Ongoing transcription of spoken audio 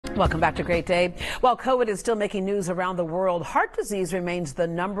Welcome back to Great Day. While COVID is still making news around the world, heart disease remains the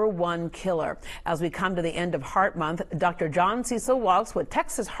 #1 killer. As we come to the end of Heart Month, Dr. Jon-Cecil Walkes with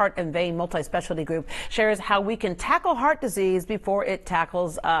Texas Heart and Vein Multi-Specialty Group shares how we can tackle heart disease before it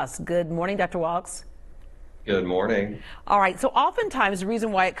tackles us. Good morning, Dr. Walkes. Good morning. All right. So oftentimes the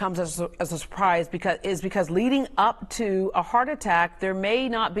reason why it comes as a surprise is because leading up to a heart attack, there may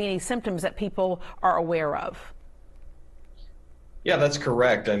not be any symptoms that people are aware of. Yeah, that's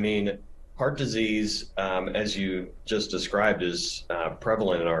correct. I mean, heart disease, as you just described, is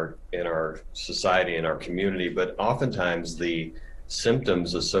prevalent in our society, in our community. But oftentimes, the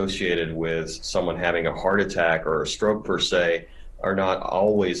symptoms associated with someone having a heart attack or a stroke per se are not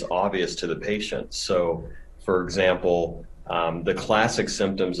always obvious to the patient. So, for example, the classic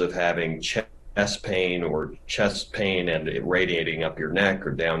symptoms of having chest pain and it radiating up your neck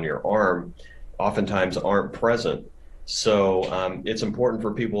or down your arm oftentimes aren't present. So it's important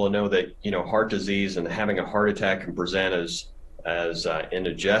for people to know that, heart disease and having a heart attack can present as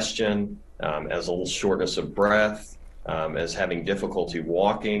indigestion, as a little shortness of breath, as having difficulty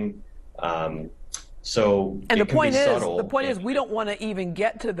walking. So and the point is, we don't want to even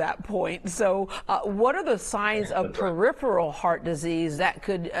get to that point. So what are the signs of peripheral heart disease that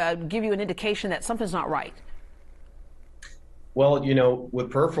could give you an indication that something's not right? Well, with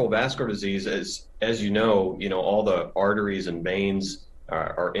peripheral vascular disease, as you know, all the arteries and veins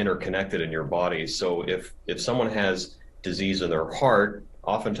are interconnected in your body. So if someone has disease in their heart,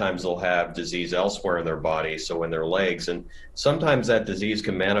 oftentimes they'll have disease elsewhere in their body, so in their legs. And sometimes that disease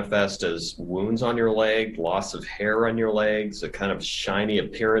can manifest as wounds on your leg, loss of hair on your legs, a kind of shiny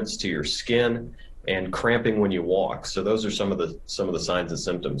appearance to your skin, and cramping when you walk. So those are some of the signs and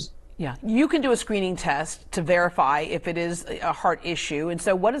symptoms. Yeah, you can do a screening test to verify if it is a heart issue. And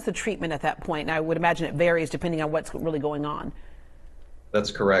so what is the treatment at that point? And I would imagine it varies depending on what's really going on. That's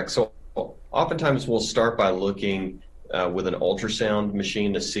correct. So oftentimes we'll start by looking with an ultrasound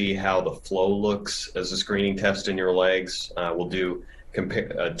machine to see how the flow looks as a screening test in your legs. We'll do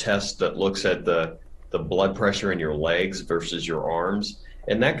a test that looks at the blood pressure in your legs versus your arms.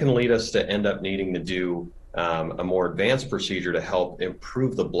 And that can lead us to end up needing to do a more advanced procedure to help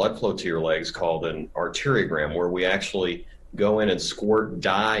improve the blood flow to your legs called an arteriogram, where we actually go in and squirt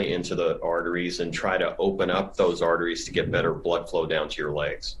dye into the arteries and try to open up those arteries to get better blood flow down to your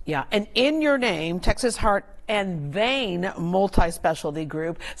legs. Yeah, and in your name, Texas Heart and Vein Multi-Specialty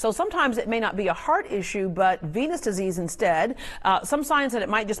Group. So sometimes it may not be a heart issue, but venous disease instead. Some signs that it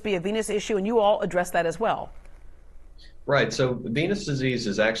might just be a venous issue, and you all address that as well. Right. So venous disease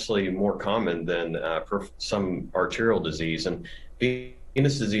is actually more common than some arterial disease. And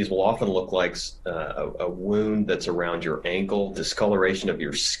venous disease will often look like a wound that's around your ankle, discoloration of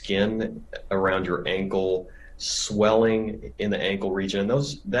your skin around your ankle, swelling in the ankle region. And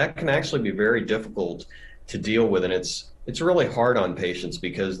that can actually be very difficult to deal with. And it's really hard on patients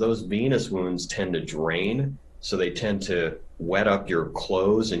because those venous wounds tend to drain. So they tend to wet up your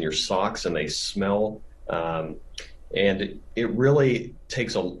clothes and your socks, and they smell. And it really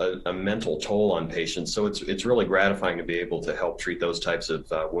takes a mental toll on patients. So it's really gratifying to be able to help treat those types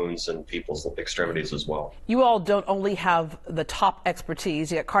of wounds in people's extremities as well. You all don't only have the top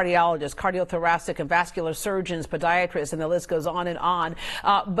expertise. You got cardiologists, cardiothoracic and vascular surgeons, podiatrists, and the list goes on and on.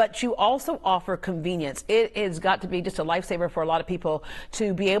 But you also offer convenience. It has got to be just a lifesaver for a lot of people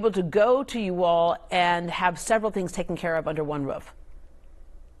to be able to go to you all and have several things taken care of under one roof.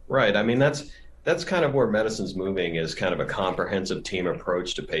 Right. I mean, that's kind of where medicine's moving, is kind of a comprehensive team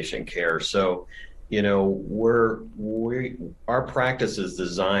approach to patient care. So, our practice is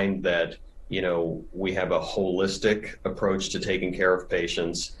designed that, we have a holistic approach to taking care of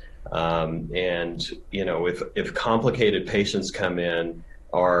patients. If complicated patients come in,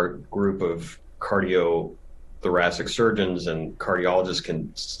 our group of cardiothoracic surgeons and cardiologists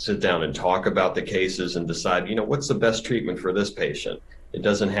can sit down and talk about the cases and decide, what's the best treatment for this patient. It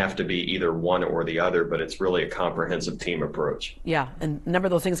doesn't have to be either one or the other, but it's really a comprehensive team approach. Yeah, and a number of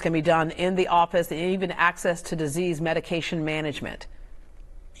those things can be done in the office, and even access to disease medication management.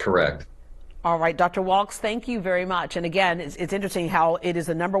 Correct. All right, Dr. Walkes, thank you very much. And again, it's interesting how it is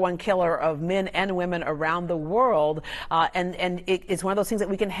the #1 killer of men and women around the world. And it's one of those things that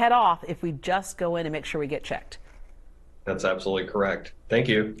we can head off if we just go in and make sure we get checked. That's absolutely correct. Thank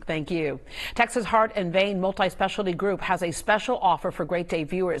you. Thank you. Texas Heart and Vein Multi-Specialty Group has a special offer for Great Day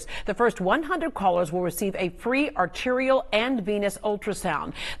viewers. The first 100 callers will receive a free arterial and venous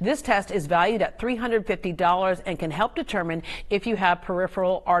ultrasound. This test is valued at $350 and can help determine if you have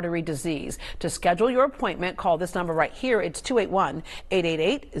peripheral artery disease. To schedule your appointment, call this number right here. It's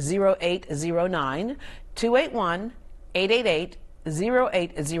 281-888-0809, 281-888-0809.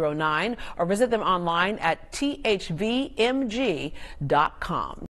 0809 or visit them online at thvmg.com.